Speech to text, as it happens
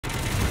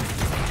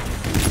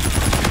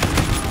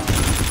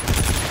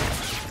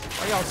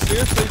Y'all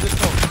seriously just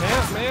gonna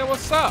camp, man?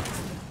 What's up?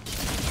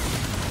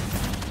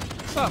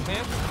 What's up,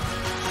 man?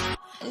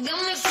 Got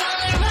me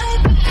falling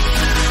right back.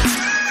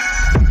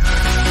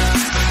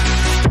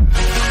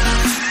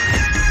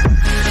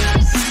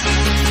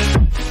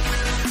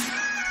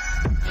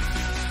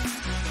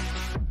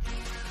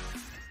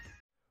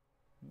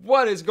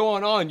 What is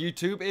going on,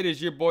 YouTube? It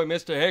is your boy,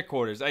 Mr.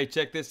 Headquarters. Hey,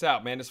 check this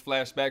out, man. It's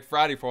Flashback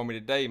Friday for me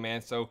today,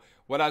 man. So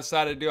what I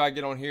decided to do, I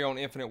get on here on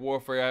Infinite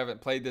Warfare. I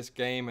haven't played this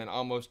game in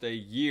almost a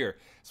year.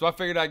 So I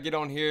figured I'd get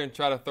on here and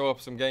try to throw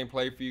up some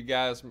gameplay for you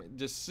guys.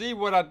 Just see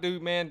what I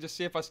do, man. Just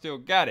see if I still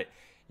got it.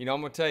 You know,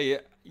 I'm going to tell you,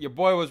 your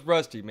boy was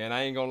rusty, man.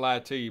 I ain't going to lie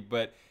to you.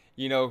 But,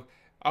 you know,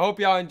 I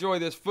hope y'all enjoy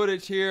this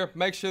footage here.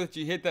 Make sure that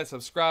you hit that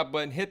subscribe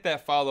button, hit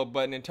that follow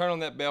button, and turn on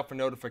that bell for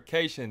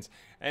notifications.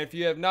 And if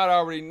you have not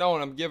already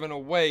known, I'm giving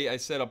away a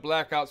set of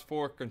Black Ops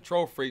 4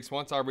 Control Freaks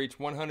once I reach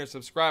 100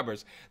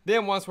 subscribers.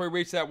 Then once we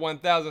reach that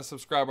 1,000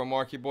 subscriber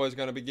mark, your boy is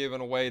going to be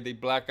giving away the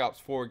Black Ops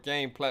 4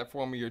 game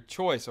platform of your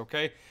choice,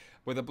 okay?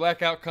 With the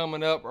Blackout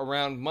coming up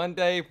around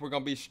Monday, we're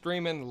going to be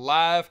streaming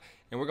live,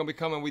 and we're going to be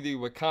coming with you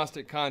with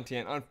constant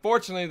content.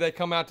 Unfortunately, they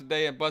come out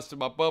today and busted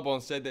my bubble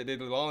and said that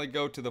it'll only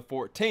go to the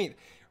 14th.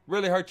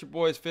 Really hurt your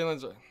boy's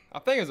feelings. I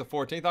think it was the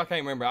 14th. I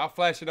can't remember. I'll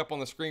flash it up on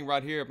the screen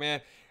right here,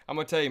 man. I'm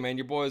going to tell you, man,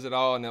 your boys are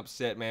all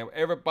upset, man.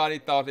 Everybody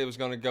thought it was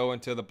going to go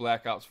until the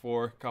Black Ops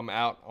 4 come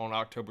out on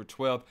October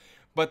 12th,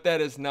 but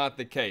that is not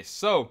the case.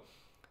 So,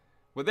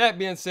 with that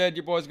being said,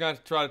 your boy's going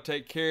to try to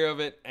take care of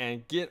it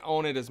and get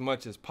on it as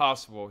much as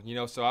possible. You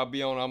know, so I'll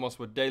be on almost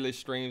with daily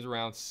streams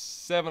around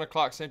 7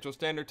 o'clock Central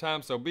Standard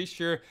Time. So be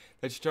sure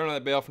that you turn on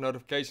that bell for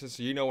notifications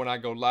so you know when I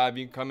go live.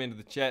 You can come into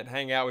the chat and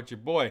hang out with your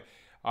boy.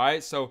 All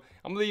right, so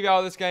I'm going to leave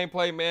y'all this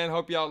gameplay, man.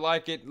 Hope y'all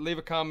like it. Leave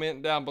a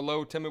comment down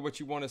below. Tell me what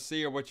you want to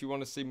see or what you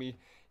want to see me,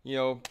 you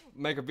know,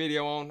 make a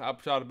video on. I'll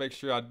try to make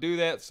sure I do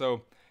that.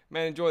 So,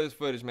 man, enjoy this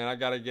footage, man. I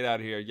got to get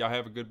out of here. Y'all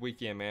have a good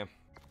weekend, man.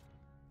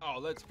 Oh,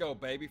 let's go,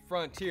 baby.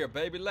 Frontier,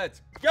 baby.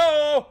 Let's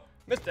go.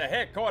 Mr.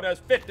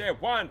 Headquarters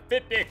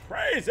 5150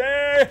 crazy.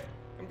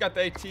 I've got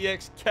the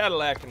ATX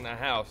Cadillac in the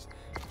house.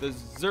 The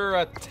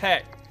Zura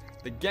Tech.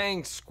 The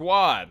Gang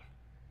Squad.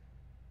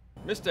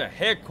 Mr.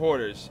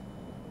 Headquarters.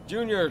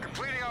 Junior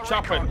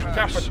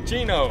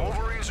Cappuccino.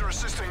 Overeens are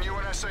assisting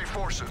UNSA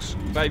forces.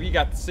 Baby, you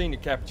got the senior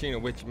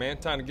Cappuccino with you, man.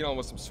 Time to get on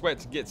with some sweat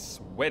to get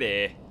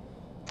sweaty.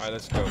 All right,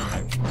 let's go,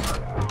 man.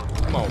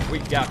 Come on, we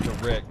got the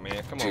wreck,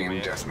 man. Come on, Team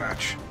man.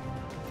 deathmatch.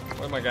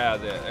 Where my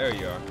guys at? There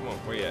you are. Come on,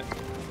 where you at?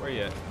 Where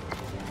you at?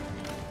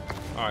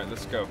 All right,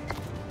 let's go.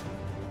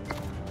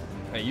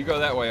 Hey, you go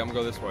that way. I'm gonna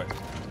go this way.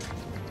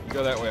 You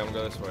go that way. I'm gonna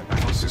go this way.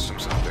 All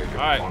systems updated. All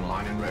right.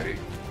 Online and ready.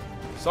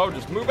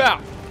 Soldiers, move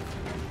out.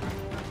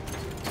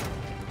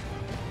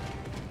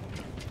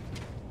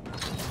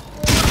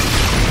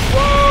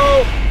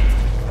 Whoa!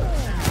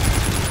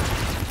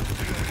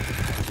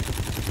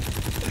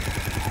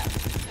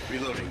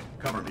 Reloading.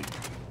 Cover me.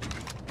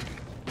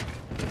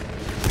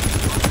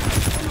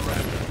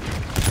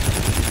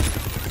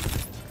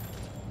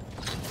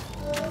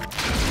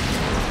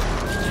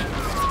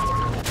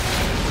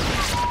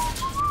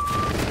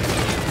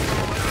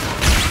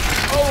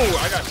 Oh,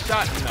 I got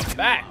shot in the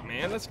back,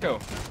 man. Let's go.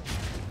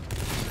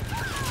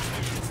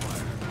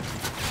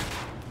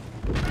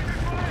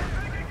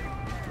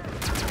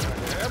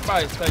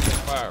 Everybody's taking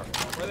fire.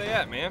 Where they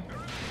at, man?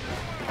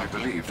 I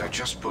believe that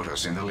just put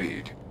us in the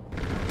lead.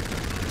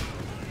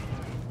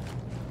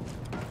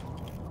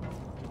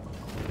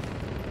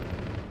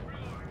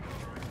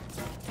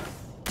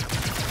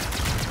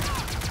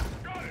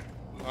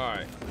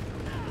 Alright.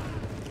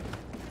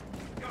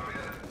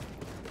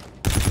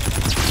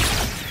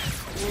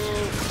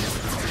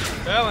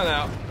 Bailing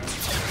out.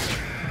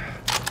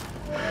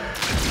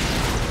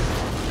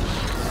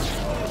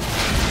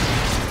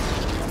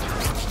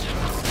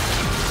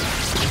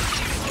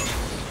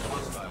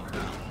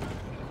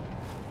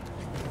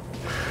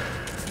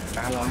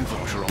 Allied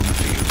vulture on the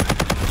field.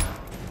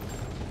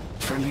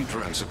 Friendly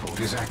drone support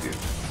is active.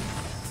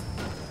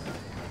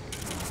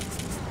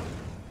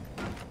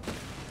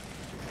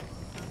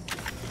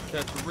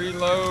 Catch a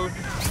reload.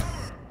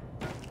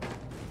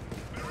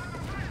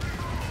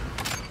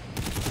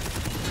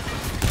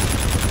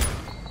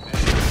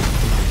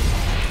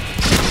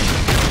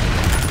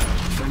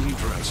 Friendly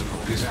drone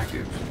support is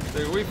active.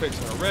 Dude, we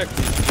fixing to wreck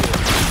these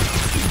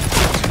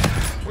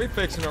kids. We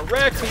fixing to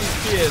wreck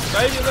these kids,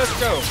 baby. Let's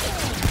go.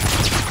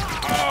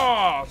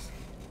 Oh!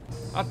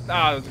 I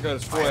was going to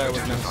destroy that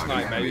with a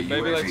snipe, baby.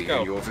 Baby, let's go.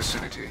 In your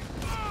vicinity.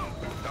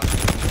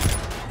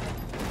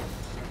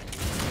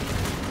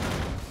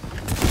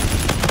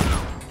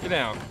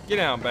 Get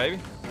down, baby.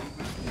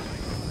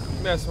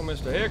 Mess with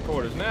Mr.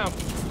 Headquarters now.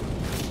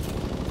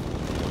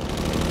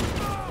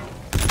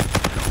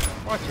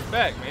 Watch your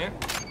back, man.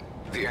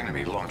 The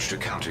enemy launched a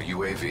counter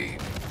UAV.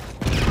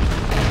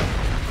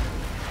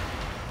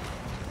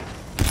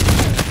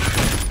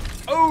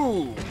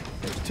 Oh!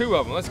 There's two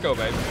of them. Let's go,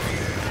 baby.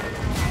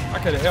 I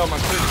could have held my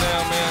troops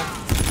down, man.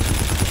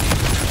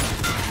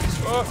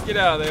 Oh, get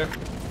out of there.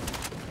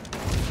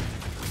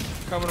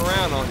 Coming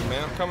around on you,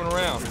 man. I'm coming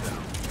around.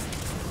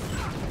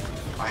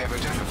 I have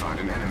identified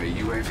an enemy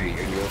UAV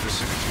in your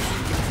vicinity.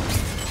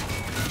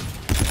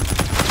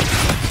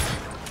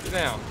 Get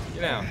down.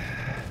 Get down.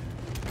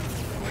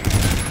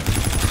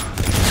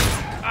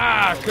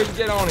 Ah, I couldn't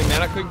get on him,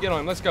 man. I couldn't get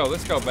on him. Let's go,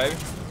 baby.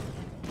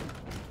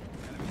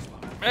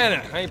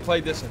 Man, I ain't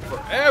played this in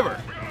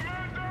forever.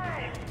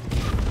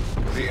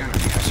 The enemy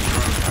has a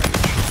drone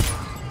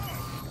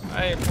package.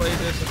 I ain't played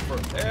this in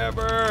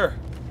forever.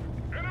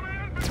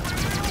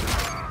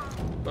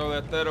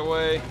 Throw that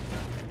away.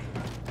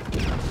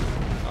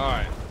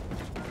 Alright.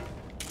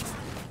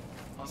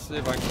 Let's see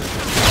if I can catch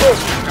him. Oh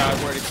my god,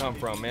 where'd he come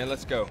from, man?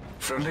 Let's go.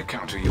 Friendly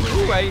counter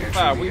UAV. Ooh,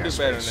 85. We entering do the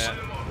better than airspace. that.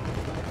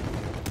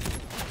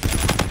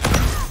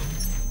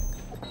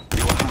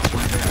 You are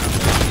halfway there.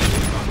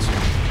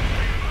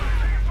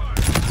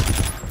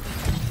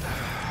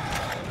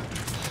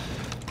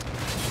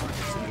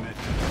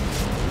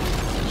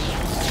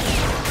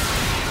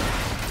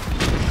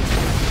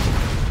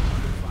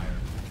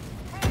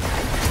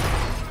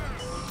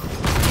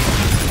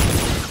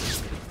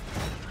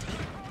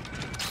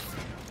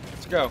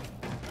 Let's go.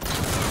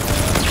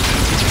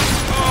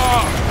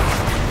 Oh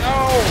no!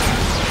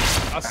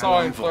 I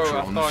saw him throw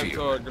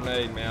a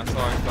grenade, man. I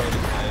saw him throw the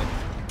grenade.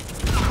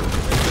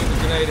 The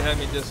grenade had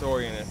me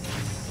disoriented.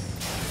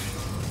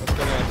 Let's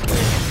go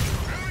downstairs.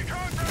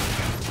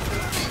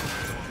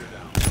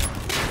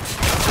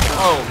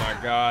 Oh my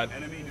god.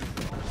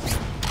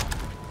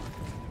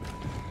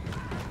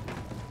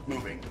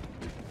 Moving.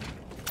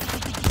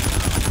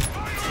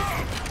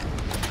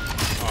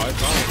 Oh,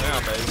 it's on now,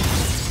 baby.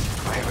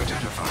 I have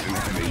identified an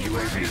enemy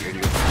UAV in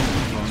your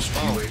launched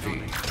UAV.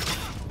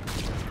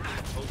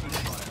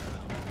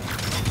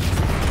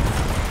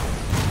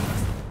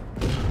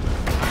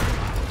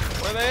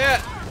 Where they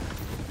at?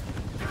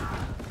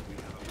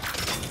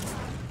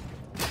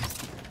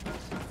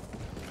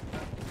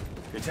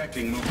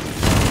 Detecting movement.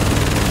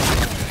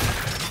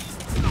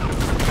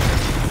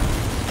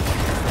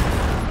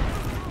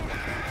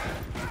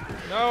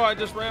 No, I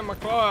just ran my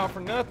claw out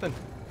for nothing.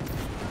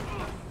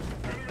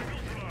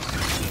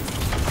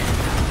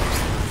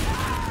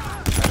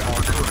 At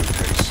our current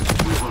pace,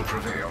 we will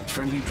prevail.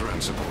 Friendly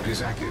drone support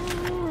is active.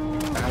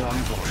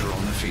 Allied vulture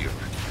on the field.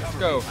 Let's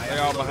go.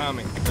 They're all behind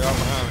me. They're all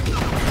behind me.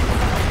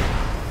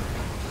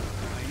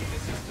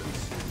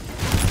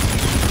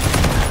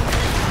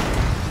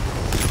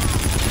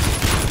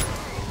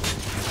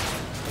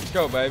 Let's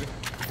go, baby.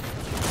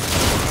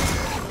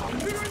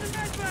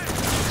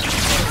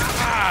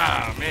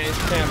 Ah, man, it's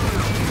camping.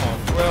 Come on,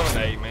 12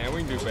 and 8, man. We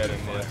can do better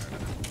than this.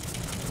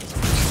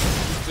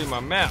 See my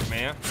map,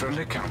 man.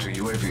 Friendly counter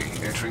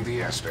UAV entering the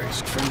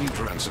airspace. Friendly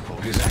drone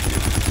support is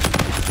active.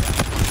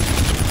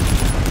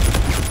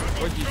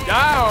 Would you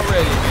die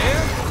already,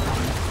 man?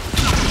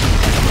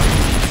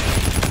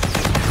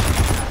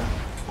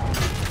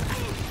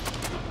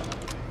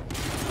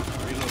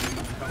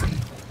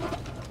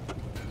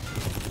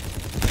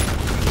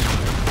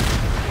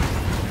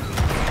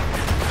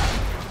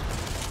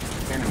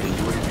 Enemy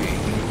UAV in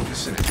your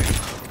vicinity.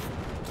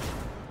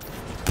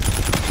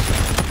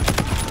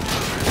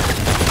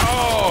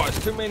 Oh, it's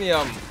too many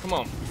of them. Come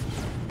on.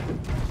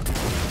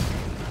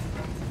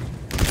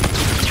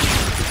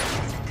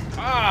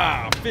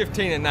 Ah,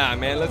 15 and 9,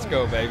 man. Let's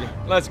go, baby.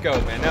 Let's go,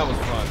 man. That was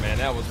fun, man.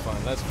 That was fun.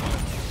 That's fun.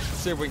 Let's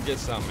see if we can get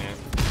something, man.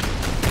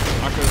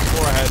 I could have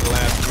swore I had the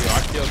last kill.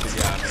 I killed the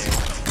guy, man.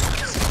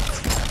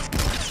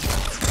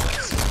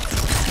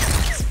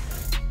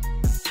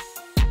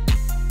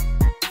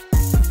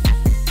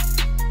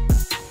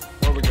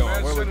 Where we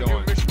going? Where we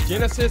going?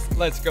 Genesis?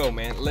 Let's go,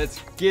 man. Let's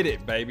get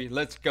it, baby.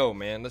 Let's go,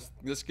 man.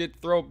 Let's get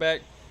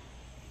throwback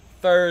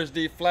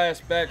Thursday,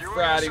 flashback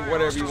Friday,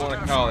 whatever you want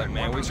to call it,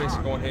 man. We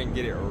just go ahead and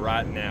get it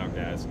right now,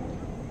 guys.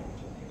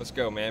 Let's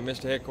go, man.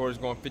 Mr. Headquarters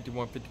going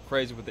 5150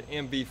 crazy with the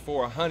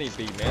MV4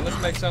 Honeybee, man. Let's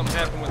make something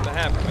happen with the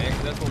happen, man,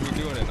 because that's what we're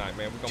doing tonight,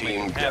 man. We're going to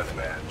make it happen.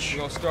 We're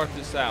going to start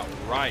this out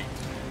right.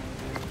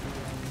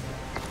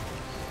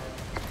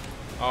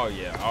 Oh,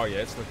 yeah,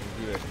 it's looking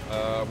good.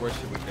 Where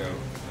should we go?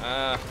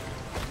 I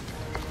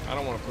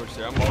don't want to push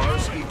there. I feel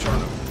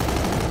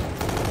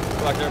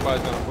like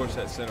everybody's going to push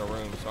that center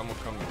room, so I'm going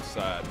to come to the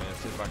side, man,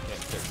 see if I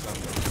can't pick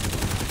something.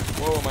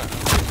 Whoa, I'm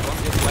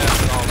getting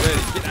blasted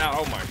already. Get out.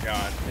 Oh, my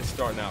God. It's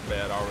starting out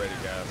bad already,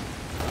 guys.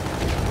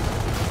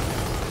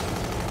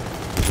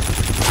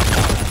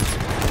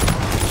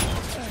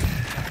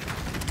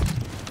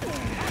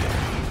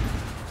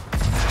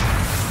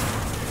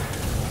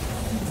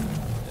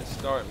 It's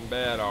starting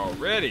bad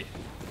already.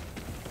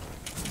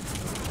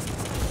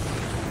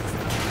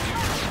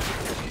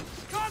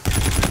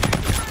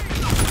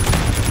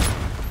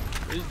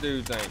 These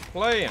dudes ain't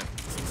playing.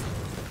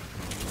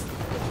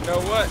 But you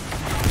know what?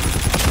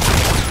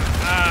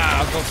 Ah,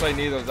 I was gonna say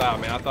neither was out,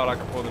 man. I thought I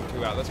could pull them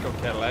two out. Let's go,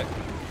 Cadillac.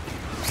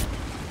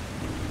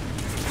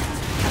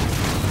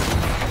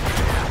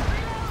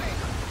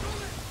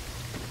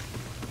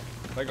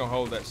 They're gonna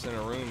hold that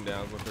center room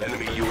down.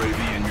 Enemy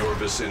UAV in your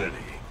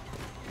vicinity.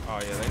 Oh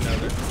yeah,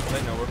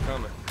 they know we're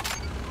coming.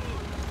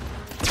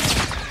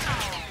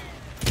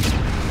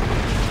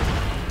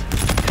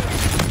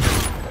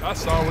 I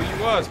saw where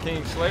you was,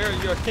 King Slayer.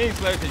 You're a King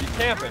Slayer because you're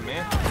camping,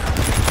 man.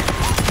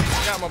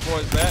 Got my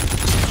boys back.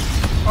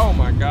 Oh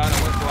my God,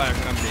 I went black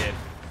and I'm dead.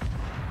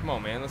 Come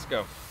on, man, let's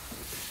go.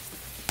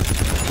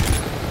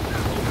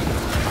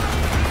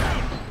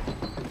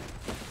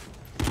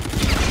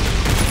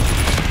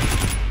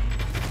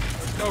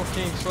 Let's go,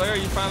 King Slayer.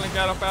 You finally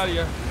got up out of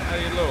your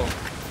little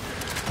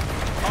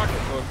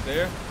pocketbook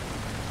there.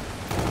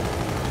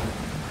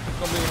 It's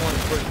gonna be the one to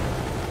push me.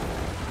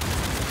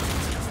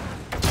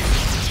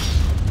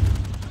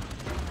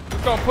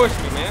 Who's gonna push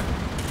me, man?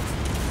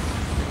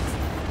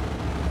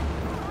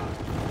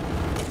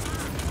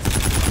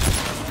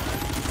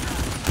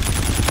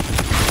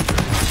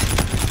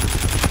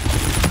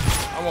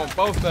 I want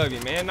both of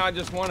you, man, not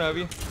just one of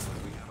you.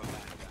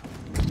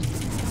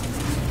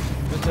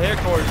 Mr.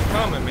 Headquarters is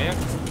coming, man.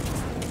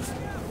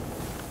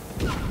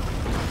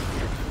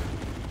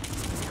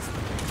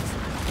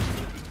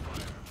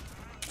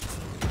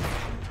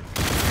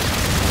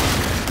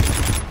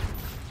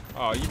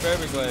 Oh, you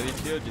better be glad he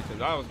killed you,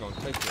 because I was going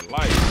to take your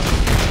life.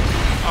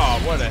 Oh,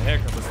 what a heck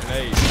of a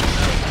grenade.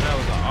 That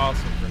was an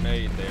awesome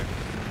grenade there.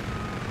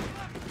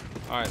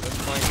 Alright, let's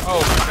flank.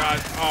 Oh my God.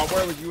 Oh,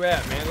 where was you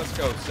at, man? Let's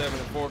go.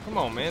 7-4. Come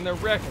on, man. They're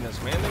wrecking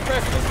us, man. They're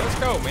wrecking us. Let's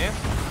go, man.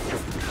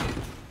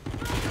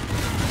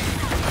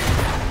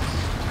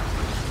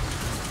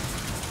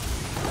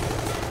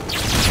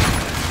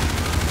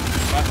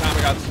 By the time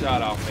I got the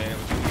shot off, man,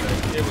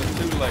 it was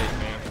too late,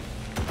 man.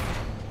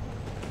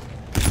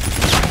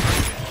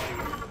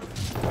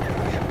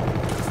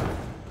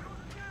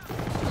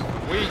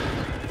 Weak.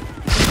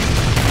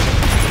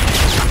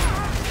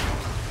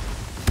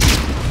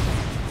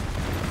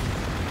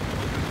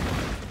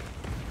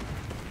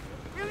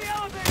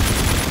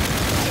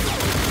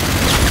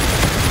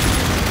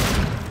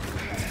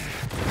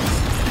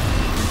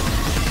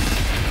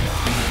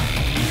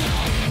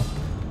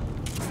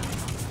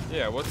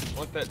 Yeah, what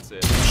that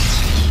said. The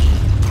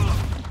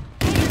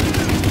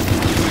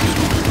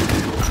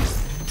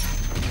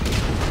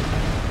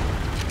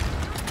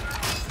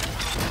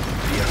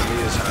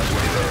enemy is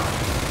halfway there.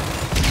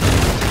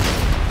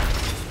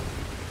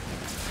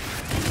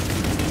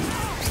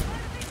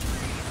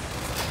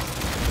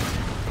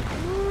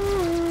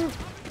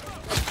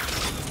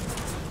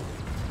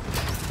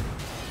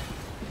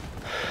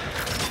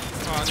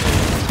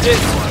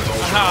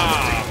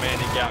 Ah, man,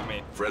 he got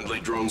me. Friendly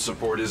drone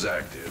support is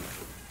active.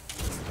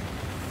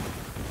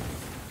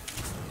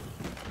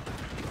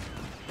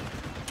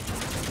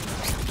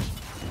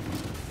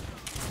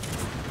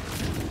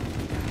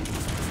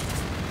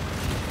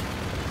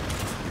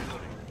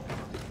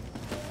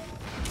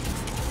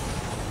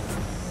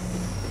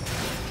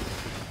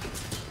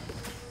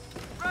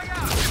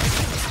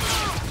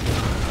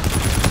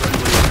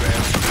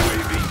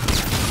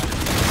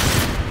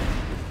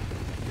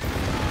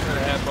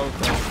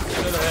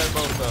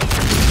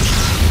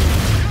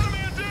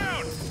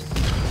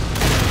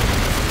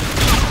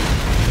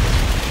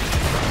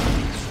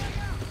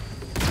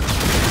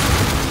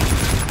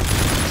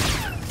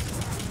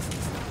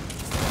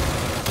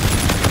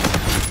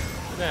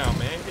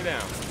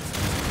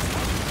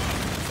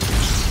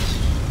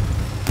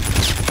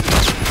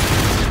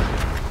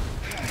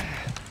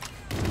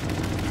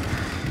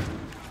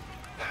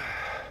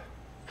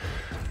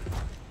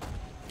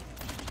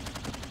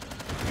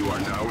 You are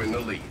now in the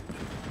lead.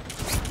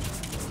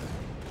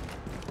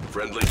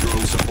 Friendly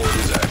drone support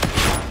is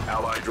active.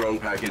 Allied drone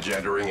package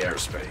entering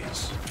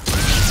airspace.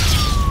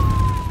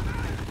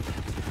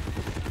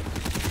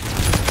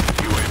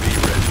 UAV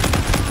ready.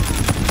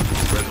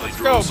 Friendly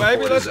drone support is active. Let's go,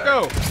 baby, let's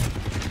go.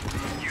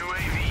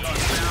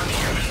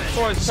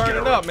 Boys, turn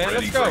it up, man.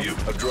 Let's go.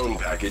 A drone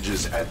package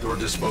is at your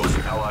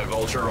disposal. Ally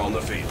Vulture on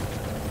the field.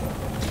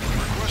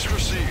 Request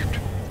received.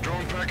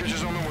 Drone package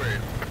is on the way.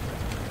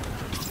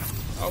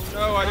 Oh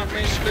no, I didn't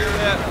mean to do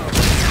that.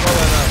 Pull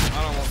that up. I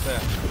don't want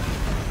that.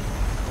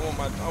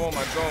 I want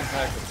my drone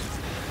package.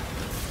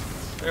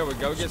 There we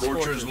go. Get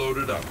Scorchers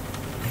loaded up.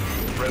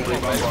 Friendly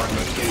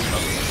bombardment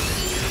incoming.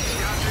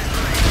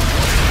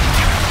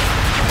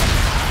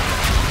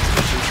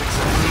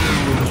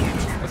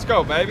 Let's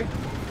go, baby.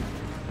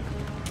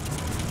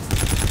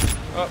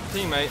 Oh,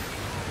 teammate.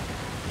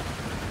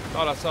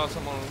 Thought I saw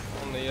someone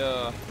on the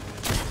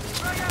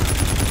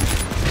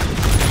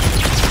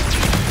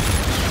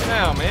Get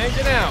out, man.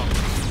 Get out.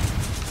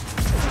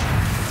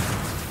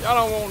 Y'all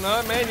don't want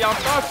none, man. Y'all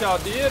thought y'all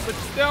did, but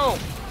you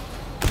don't.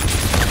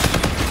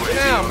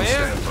 Get out,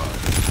 man.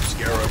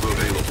 Scarab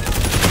available.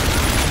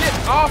 Get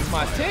off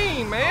my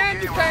team, man.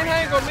 You can't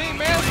hang with me,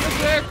 man. It's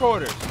Mr.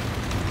 Headquarters.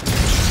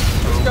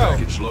 Let's go.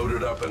 Package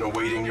loaded up and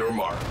awaiting your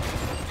mark.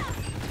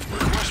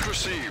 Request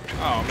received.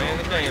 Oh, man.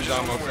 The game's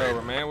almost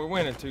over, man. We're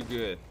winning too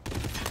good.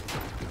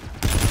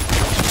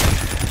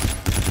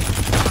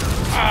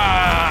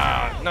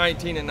 Ah,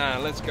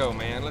 19-9. Let's go,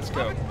 man. Let's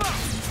go.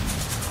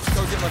 Let's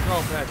go get my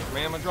drone package,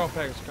 man. My drone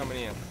package is coming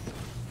in.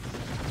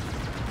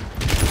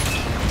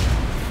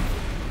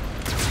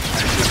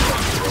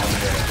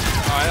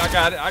 Alright, I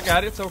got it. I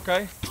got it. It's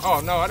okay. Oh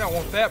no, I don't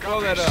want that.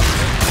 Blow that up.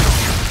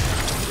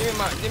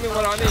 Give me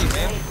what I need,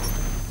 man.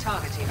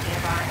 Targeting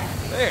nearby.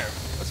 There.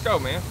 Let's go,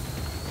 man.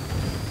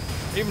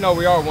 Even though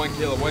we are 1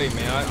 kill away,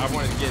 man, I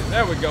wanted to get it.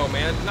 There we go,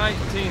 man.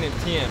 19 and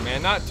 10,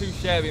 man. Not too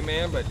shabby,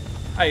 man, but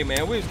hey,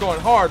 man, we was going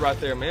hard right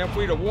there, man. If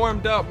we'd have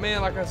warmed up,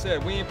 man, like I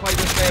said, we ain't played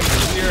this game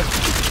for a year.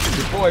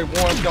 Your boy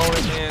warmed on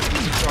it, man.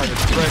 We started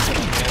pressing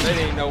them, man. They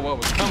didn't even know what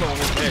was coming when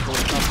this heck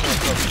was coming.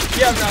 So if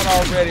you have not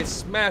already,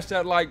 smash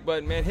that like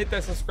button, man. Hit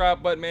that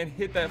subscribe button, man.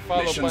 Hit that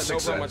follow Mission button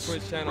over on my success.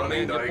 Twitch channel,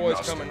 Running man. Your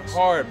boy's coming diagnostics.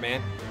 hard,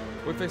 man.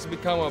 We're fixing to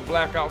become a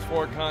Black Ops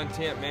 4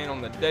 content, man,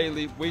 on the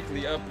daily,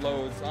 weekly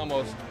uploads,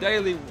 almost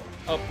daily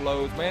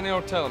uploads, man. They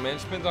don't tell them, man.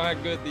 It depends on how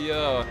good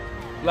the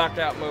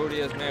blackout mode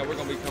is, man. We're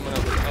gonna be coming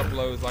up with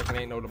uploads like it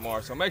ain't no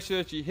tomorrow. So make sure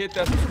that you hit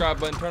that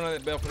subscribe button, turn on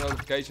that bell for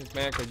notifications,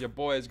 man, because your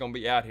boy is gonna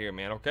be out here,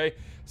 man. Okay,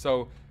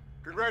 so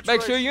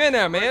make sure you're in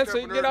there, man, so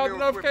you can get all the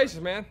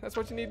notifications, man. That's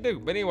what you need to do.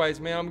 But anyways,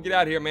 man, I'm gonna get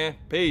out of here, man.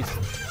 Peace.